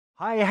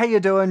Hi, how you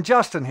doing?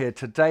 Justin here.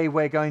 Today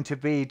we're going to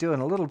be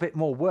doing a little bit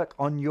more work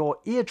on your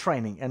ear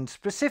training and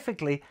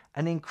specifically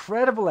an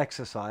incredible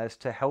exercise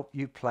to help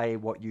you play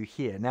what you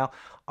hear. Now,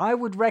 I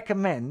would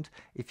recommend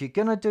if you're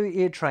going to do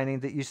ear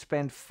training that you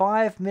spend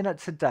 5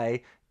 minutes a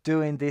day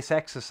doing this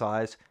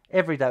exercise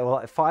every day,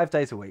 well, 5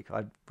 days a week.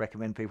 I'd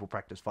recommend people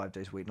practice 5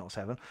 days a week, not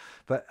 7.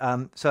 But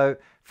so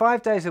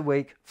 5 days a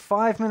week,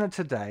 5 minutes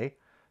a day,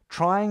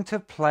 trying to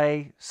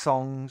play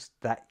songs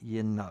that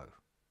you know.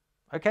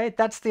 Okay,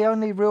 that's the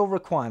only real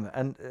requirement.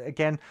 And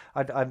again,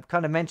 I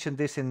kind of mentioned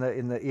this in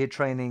the ear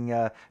training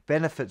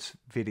benefits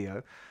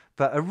video,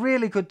 but a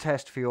really good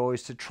test for you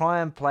is to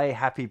try and play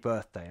Happy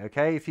Birthday.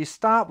 Okay, if you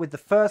start with the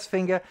first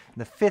finger in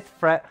the 5th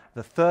fret,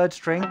 the 3rd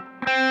string,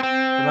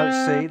 the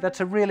note C, that's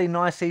a really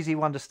nice, easy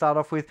one to start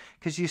off with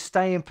because you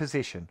stay in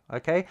position.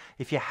 Okay,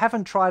 if you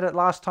haven't tried it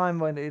last time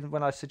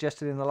when I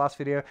suggested in the last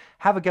video,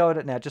 have a go at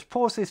it now. Just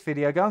pause this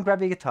video, go and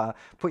grab your guitar,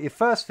 put your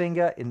first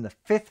finger in the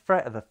 5th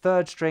fret of the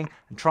 3rd string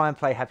and try and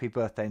play Happy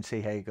Birthday and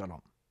see how you got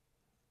on.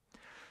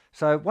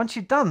 So once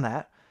you've done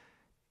that,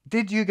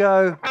 did you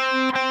go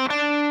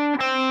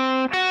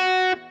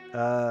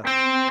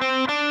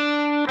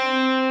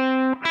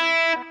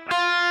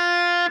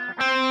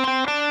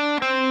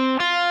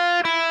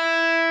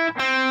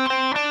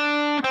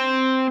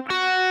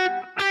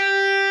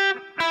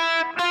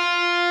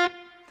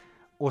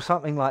or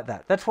something like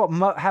that? That's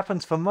what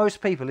happens for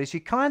most people, is you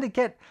kind of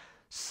get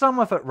some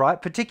of it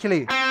right,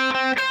 particularly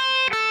that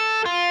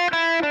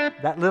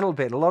little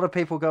bit. A lot of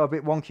people go a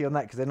bit wonky on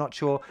that because they're not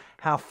sure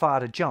how far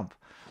to jump.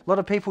 A lot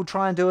of people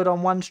try and do it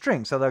on one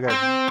string, so they'll go,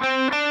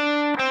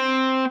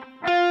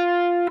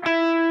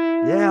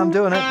 yeah, I'm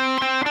doing it.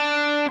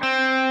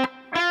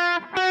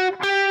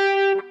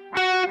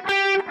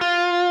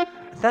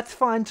 That's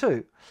fine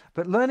too,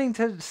 but learning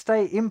to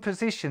stay in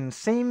position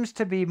seems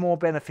to be more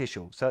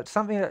beneficial. So it's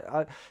something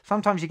that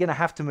sometimes you're going to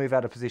have to move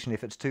out of position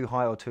if it's too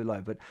high or too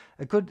low. But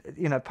a good,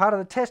 part of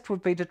the test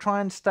would be to try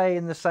and stay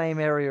in the same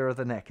area of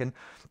the neck. And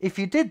if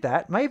you did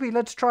that, maybe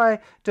let's try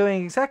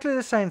doing exactly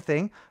the same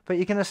thing, but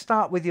you're going to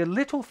start with your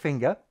little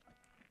finger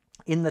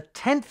in the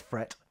 10th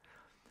fret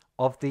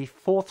of the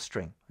 4th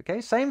string. Okay,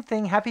 same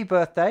thing, Happy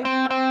Birthday.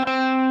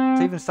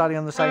 It's even starting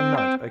on the same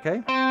note,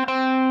 okay?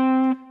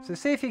 So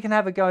see if you can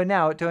have a go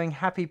now at doing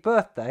Happy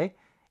Birthday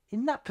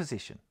in that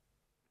position.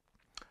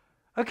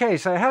 Okay,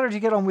 so how did you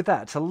get on with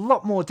that? It's a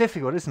lot more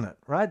difficult, isn't it?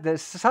 Right?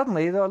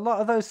 Suddenly a lot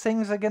of those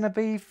things are going to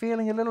be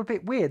feeling a little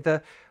bit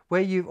weird.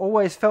 Where you've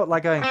always felt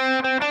like going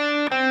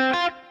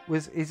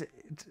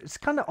it's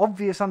kind of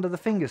obvious under the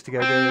fingers to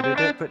go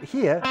do, but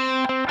here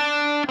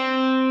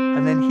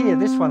and then here,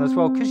 this one as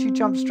well, because you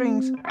jump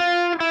strings,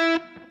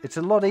 it's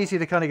a lot easier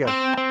to kind of go,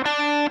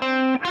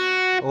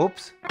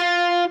 oops.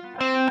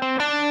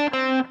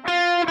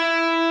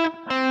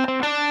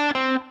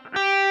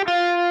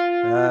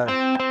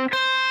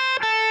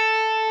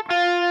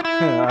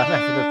 I'm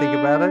having to think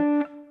about it.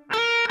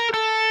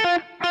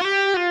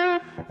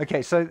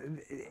 Okay, so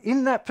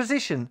in that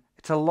position,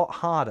 it's a lot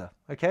harder,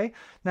 okay?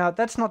 Now,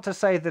 that's not to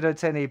say that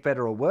it's any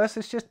better or worse,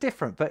 it's just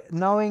different, but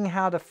knowing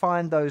how to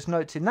find those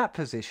notes in that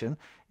position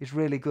is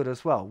really good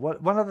as well.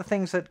 One of the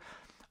things that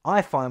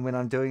I find when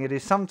I'm doing it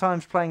is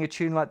sometimes playing a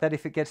tune like that,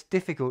 if it gets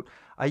difficult,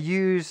 I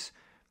use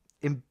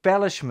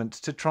embellishments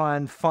to try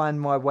and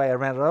find my way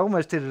around it. I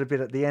almost did it a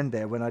bit at the end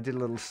there when I did a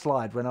little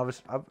slide. When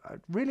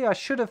I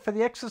should have, for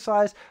the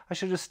exercise, I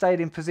should have stayed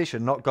in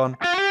position, not gone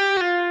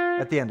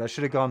at the end. I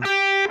should have gone.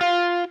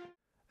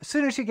 As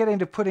soon as you get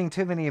into putting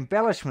too many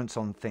embellishments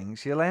on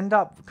things, you'll end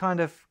up kind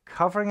of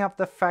covering up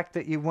the fact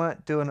that you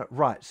weren't doing it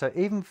right. So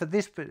even for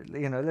this,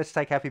 let's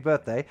take Happy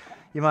Birthday,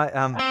 you might,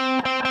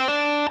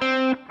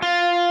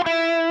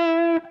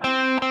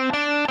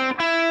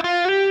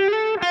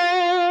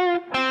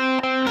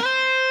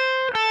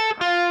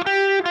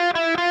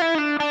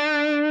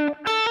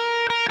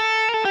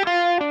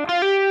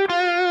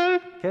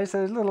 okay,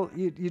 so there's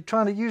you're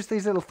trying to use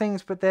these little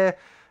things, but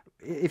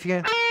if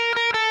you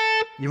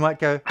might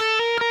go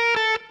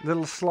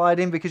little slide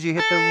in because you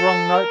hit the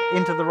wrong note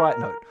into the right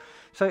note.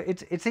 So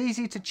it's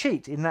easy to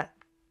cheat in that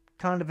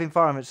kind of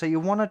environment. So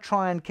you want to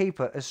try and keep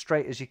it as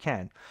straight as you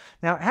can.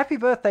 Now, Happy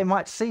Birthday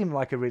might seem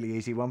like a really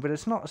easy one, but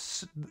it's not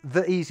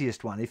the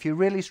easiest one. If you're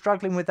really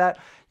struggling with that,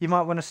 you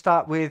might want to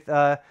start with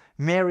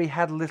Mary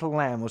Had a Little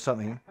Lamb or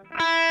something.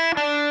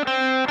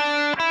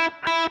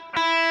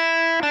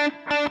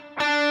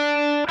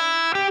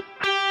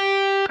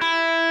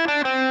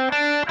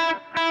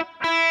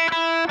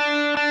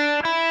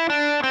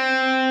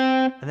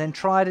 And then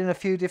try it in a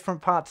few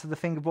different parts of the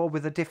fingerboard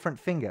with a different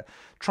finger.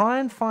 Try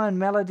and find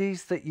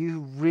melodies that you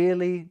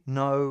really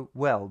know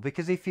well,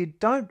 because if you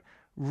don't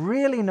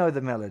really know the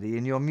melody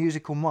in your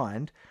musical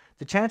mind,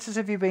 the chances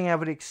of you being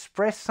able to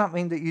express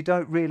something that you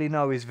don't really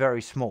know is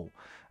very small.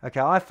 Okay,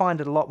 I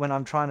find it a lot when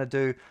I'm trying to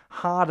do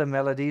harder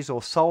melodies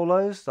or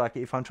solos, like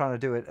if I'm trying to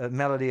do a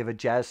melody of a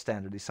jazz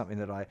standard is something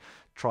that I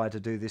try to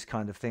do this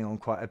kind of thing on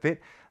quite a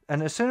bit.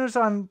 And as soon as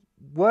I'm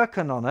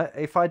working on it,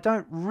 if I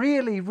don't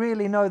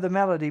really know the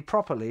melody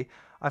properly,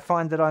 I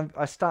find that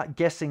I start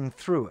guessing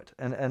through it,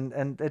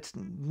 and it's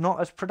not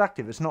as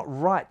productive. It's not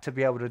right to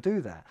be able to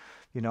do that.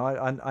 You know,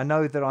 I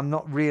know that I'm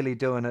not really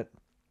doing it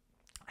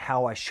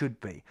how I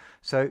should be.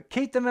 So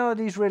keep the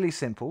melodies really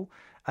simple,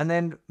 and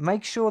then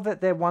make sure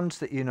that they're ones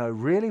that you know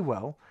really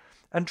well,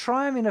 and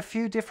try them in a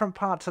few different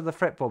parts of the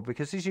fretboard,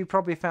 because as you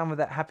probably found with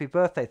that happy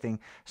birthday thing,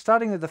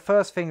 starting with the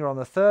first finger on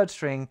the third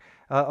string,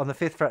 on the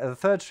 5th fret of the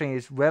third string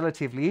is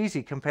relatively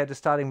easy compared to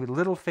starting with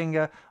little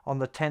finger on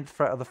the 10th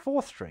fret of the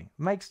 4th string.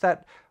 Makes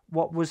that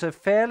what was a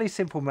fairly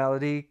simple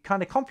melody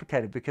kind of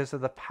complicated because of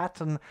the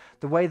pattern,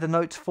 the way the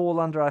notes fall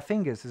under our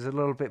fingers is a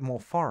little bit more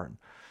foreign.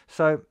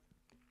 So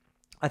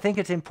I think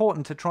it's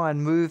important to try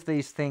and move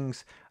these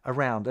things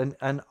around,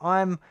 and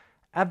I'm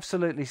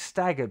absolutely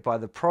staggered by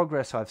the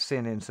progress I've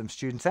seen in some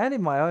students and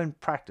in my own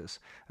practice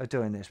of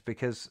doing this,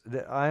 because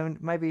it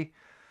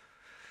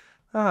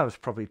was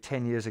probably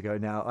 10 years ago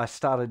now, I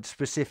started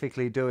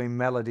specifically doing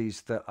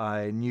melodies that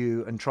I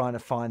knew and trying to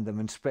find them,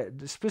 and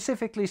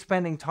specifically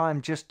spending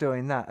time just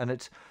doing that. And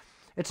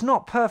it's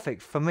not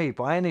perfect for me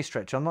by any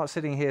stretch. I'm not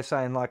sitting here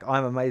saying like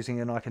I'm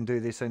amazing and I can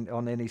do this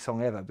on any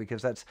song ever,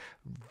 because that's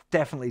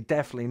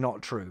definitely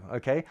not true,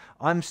 okay?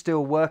 I'm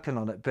still working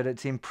on it, but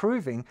it's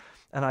improving,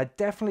 and I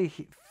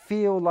definitely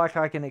feel like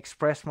I can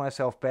express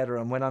myself better.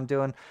 And when I'm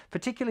doing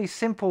particularly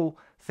simple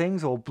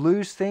things or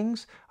blues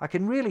things, I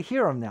can really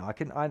hear them now.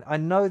 I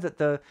know that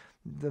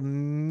the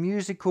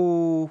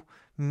musical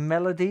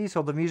melodies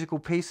or the musical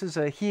pieces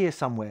are here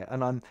somewhere,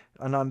 and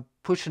I'm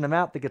pushing them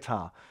out the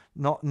guitar.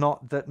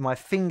 Not that my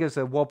fingers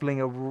are wobbling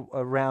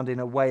around in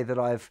a way that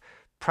I've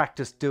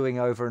practiced doing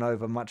over and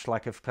over, much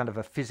like a kind of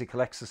a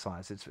physical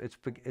exercise.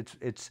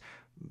 It's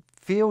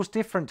feels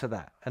different to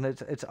that, and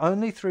it's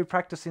only through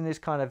practicing this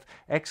kind of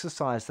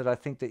exercise that I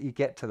think that you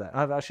get to that.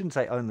 I shouldn't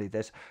say only.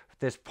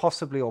 There's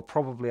possibly or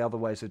probably other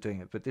ways of doing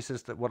it, but this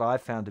is what I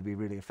found to be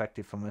really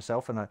effective for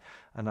myself, and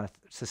I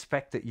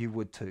suspect that you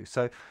would too.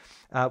 So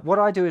what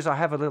I do is I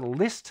have a little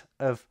list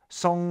of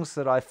songs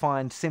that I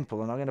find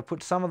simple, and I'm going to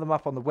put some of them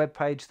up on the web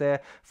page there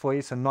for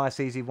you, some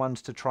nice easy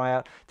ones to try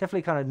out.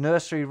 Definitely kind of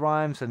nursery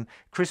rhymes and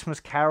Christmas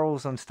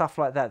carols and stuff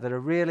like that are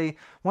really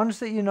ones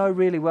that you know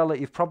really well, that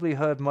you've probably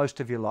heard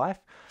most of your life.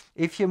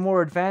 If you're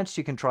more advanced,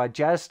 you can try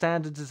jazz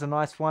standards is a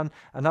nice one.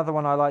 Another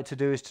one I like to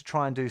do is to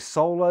try and do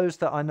solos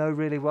that I know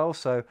really well.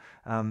 So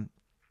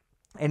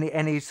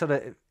any sort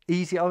of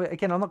easy,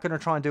 again, I'm not going to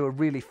try and do a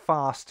really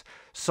fast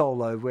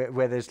solo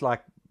where there's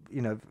like,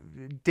 you know,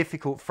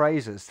 difficult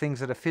phrases, things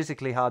that are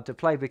physically hard to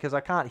play, because I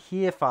can't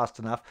hear fast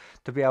enough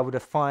to be able to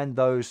find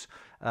those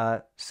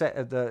a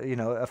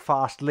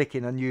fast lick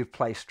in a new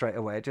place straight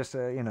away. Just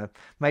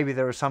maybe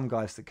there are some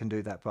guys that can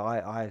do that, but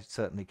I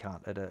certainly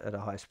can't at a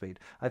high speed.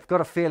 I've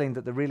got a feeling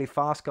that the really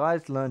fast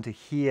guys learn to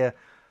hear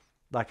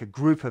like a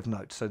group of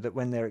notes, so that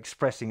when they're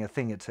expressing a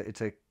thing, it's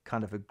a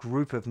kind of a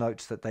group of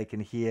notes that they can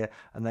hear,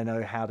 and they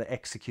know how to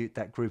execute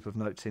that group of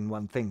notes in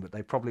one thing. But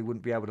they probably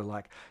wouldn't be able to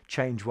like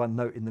change one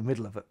note in the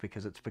middle of it,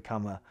 because it's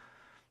become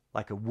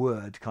like a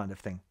word kind of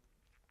thing.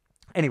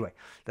 Anyway,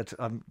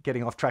 I'm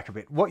getting off track a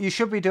bit. What you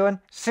should be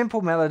doing,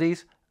 simple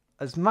melodies,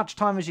 as much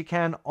time as you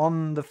can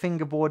on the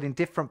fingerboard in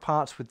different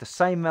parts with the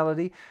same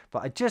melody.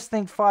 But I just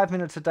think 5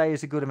 minutes a day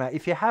is a good amount.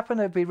 If you happen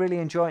to be really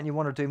enjoying it and you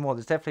want to do more,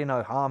 there's definitely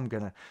no harm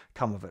going to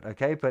come of it,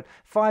 okay? But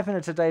 5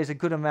 minutes a day is a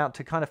good amount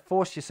to kind of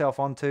force yourself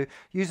onto.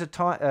 Use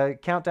a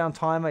countdown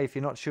timer if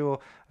you're not sure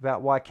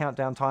about why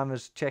countdown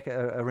timers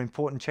are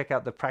important. Check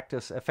out the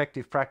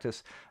effective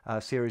practice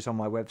series on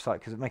my website,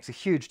 because it makes a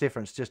huge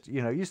difference. Just,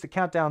 use the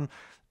countdown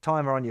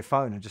timer on your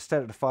phone and just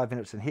set it to 5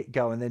 minutes and hit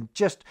go, and then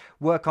just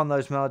work on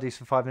those melodies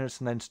for 5 minutes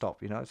and then stop.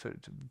 So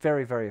it's a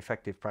very, very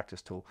effective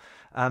practice tool.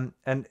 And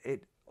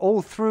it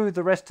all through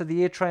the rest of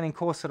the ear training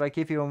course that I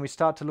give you, when we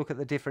start to look at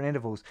the different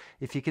intervals,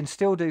 if you can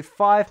still do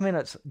 5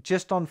 minutes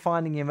just on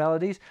finding your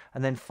melodies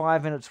and then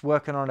 5 minutes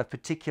working on a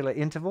particular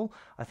interval,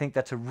 I think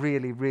that's a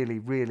really, really,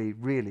 really,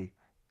 really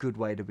good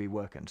way to be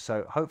working.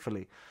 So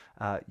hopefully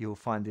you'll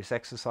find this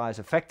exercise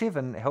effective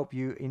and help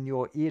you in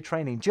your ear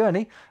training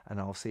journey, and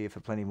I'll see you for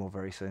plenty more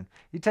very soon.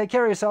 You take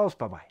care of yourselves.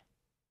 Bye-bye.